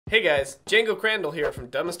Hey guys, Django Crandall here from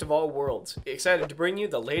Dumbest of All Worlds. Excited to bring you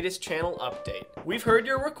the latest channel update. We've heard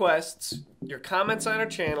your requests, your comments on our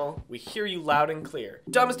channel, we hear you loud and clear.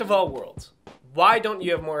 Dumbest of All Worlds, why don't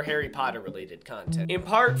you have more Harry Potter related content? In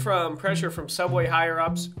part from pressure from Subway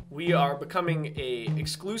higher-ups, we are becoming a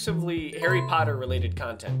exclusively Harry Potter related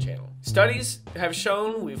content channel. Studies have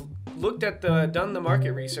shown, we've looked at done the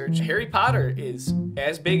market research, Harry Potter is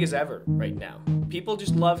as big as ever right now. People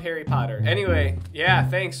just love Harry Potter. Anyway, yeah,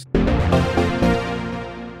 thanks.